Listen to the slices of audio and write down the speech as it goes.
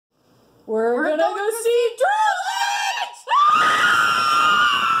We're gonna go see Drew Lynch!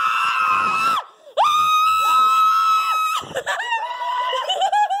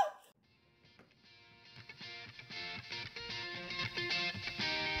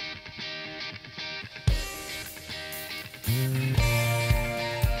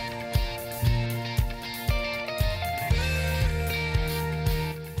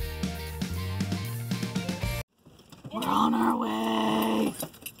 We're on our way.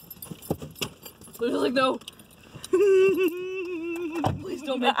 Luna's like, no. Please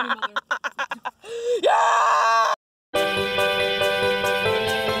don't make me, mother. Yeah!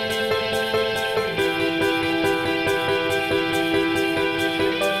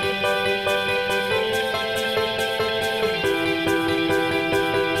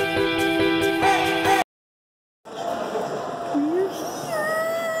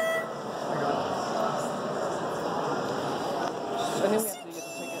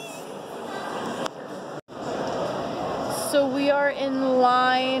 So we are in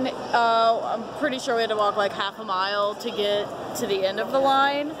line. I'm pretty sure we had to walk like half a mile to get to the end of the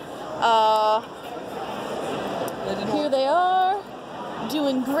line. Here they are,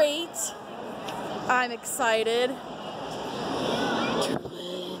 doing great. I'm excited.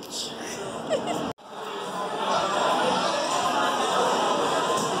 Lynch.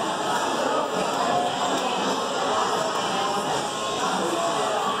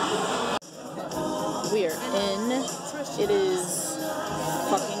 We are in. It is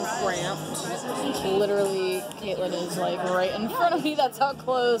fucking cramped. Literally, Caitlin is like right in front of me. That's how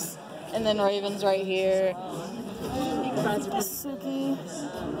close. And then Raven's right here. Suki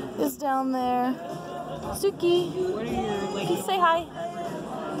is down there. Suki, please say hi.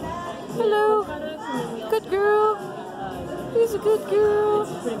 Hello. Good girl. Who's a good girl?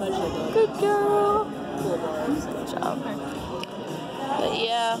 Good girl. Good job. But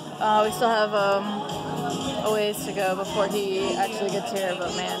yeah, we still have a ways to go before he actually gets here,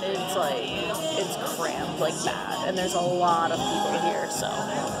 but man, it's like, it's cramped like bad, and there's a lot of people here, so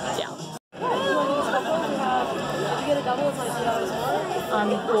yeah. I'm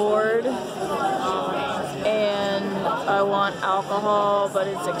bored, and I want alcohol, but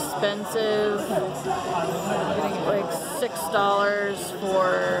it's expensive, like $6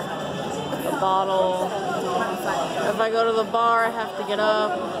 for a bottle. If I go to the bar, I have to get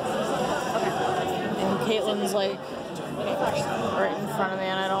up. And Caitlin's like right in front of me,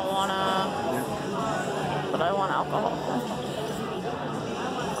 and I don't wanna, but I want alcohol.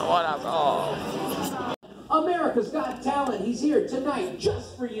 I want alcohol. America's Got Talent. He's here tonight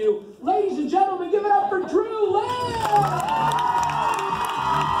just for you. Ladies and gentlemen, give it up for Drew Lynch!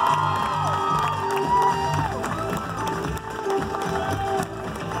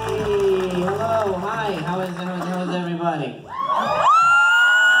 Hey, hello, hi, how is everybody?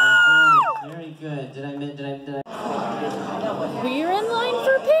 Very good. Did I? We're in line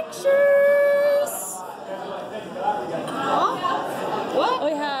for pictures. What?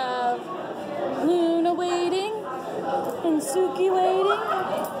 We have Luna waiting, and Suki waiting,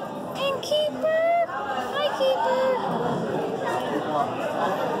 and Keeper. Hi, Keeper.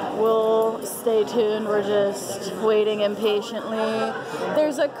 We'll stay tuned. We're just waiting impatiently.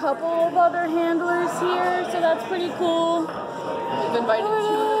 There's a couple of other handlers here, so that's pretty cool. We've invited two of the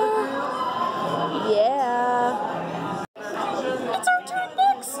group. Yeah. It's our turn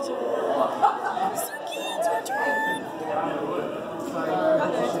next. Suki, it's our turn.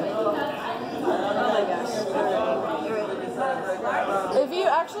 Oh my gosh.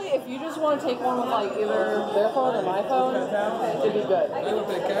 If you just want to take one with like either their phone or my phone, it'd be good.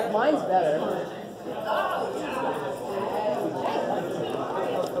 Mine's better.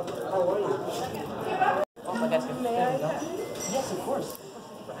 Oh my gosh, yes, of course.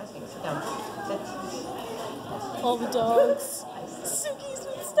 For asking. Sit down. Sit. All the dogs. Suki's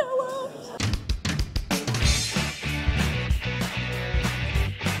with Stella.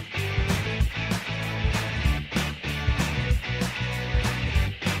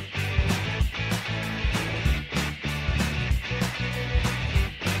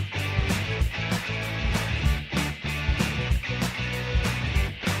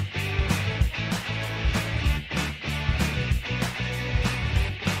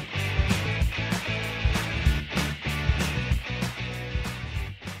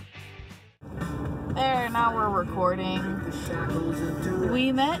 There, now we're recording.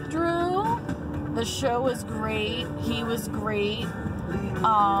 We met Drew. The show was great. He was great.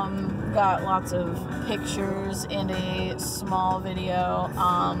 Got lots of pictures and a small video.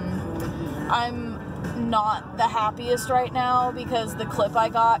 I'm not the happiest right now because the clip I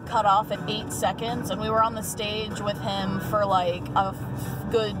got cut off at 8 seconds, and we were on the stage with him for like a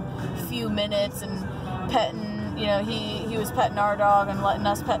good few minutes and petting, you know, he was petting our dog and letting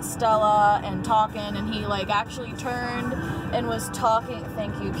us pet Stella and talking, and he like actually turned and was talking,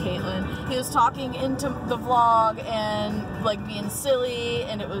 thank you Caitlin, he was talking into the vlog and like being silly,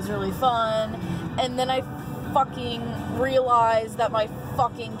 and it was really fun. And then I fucking realized that my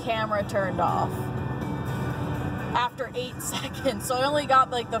fucking camera turned off after 8 seconds, so I only got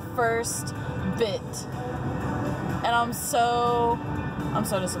like the first bit, and I'm so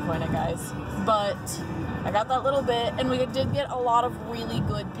disappointed, guys, but I got that little bit, and we did get a lot of really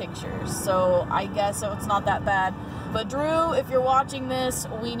good pictures, so I guess it's not that bad. But Drew, if you're watching this,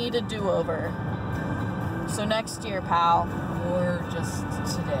 we need a do-over. So next year, pal, or just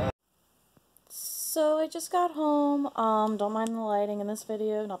today. So I just got home. Don't mind the lighting in this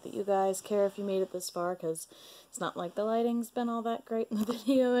video. Not that you guys care if you made it this far, because it's not like the lighting's been all that great in the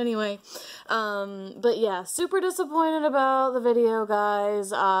video anyway. But yeah, super disappointed about the video,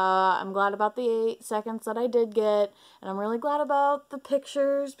 guys. I'm glad about the 8 seconds that I did get, and I'm really glad about the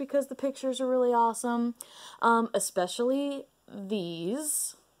pictures, because the pictures are really awesome. Especially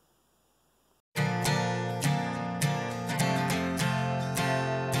these.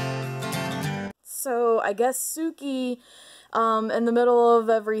 So I guess Suki, in the middle of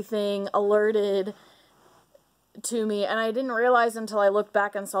everything, alerted to me, and I didn't realize until I looked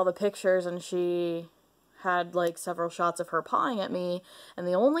back and saw the pictures, and she had like several shots of her pawing at me, and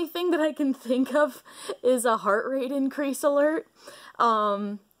the only thing that I can think of is a heart rate increase alert,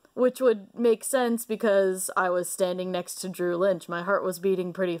 which would make sense because I was standing next to Drew Lynch. My heart was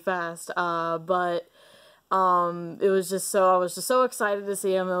beating pretty fast, but it was just I was just so excited to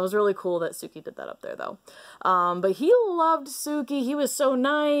see him. It was really cool that Suki did that up there, though. But he loved Suki. He was so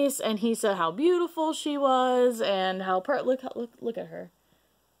nice, and he said how beautiful she was, and how look at her.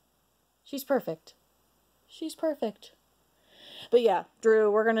 She's perfect. She's perfect. But yeah,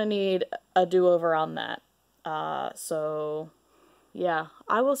 Drew, we're gonna need a do-over on that. So yeah,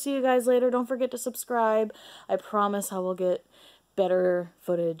 I will see you guys later. Don't forget to subscribe. I promise I will get better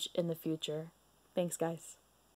footage in the future. Thanks, guys.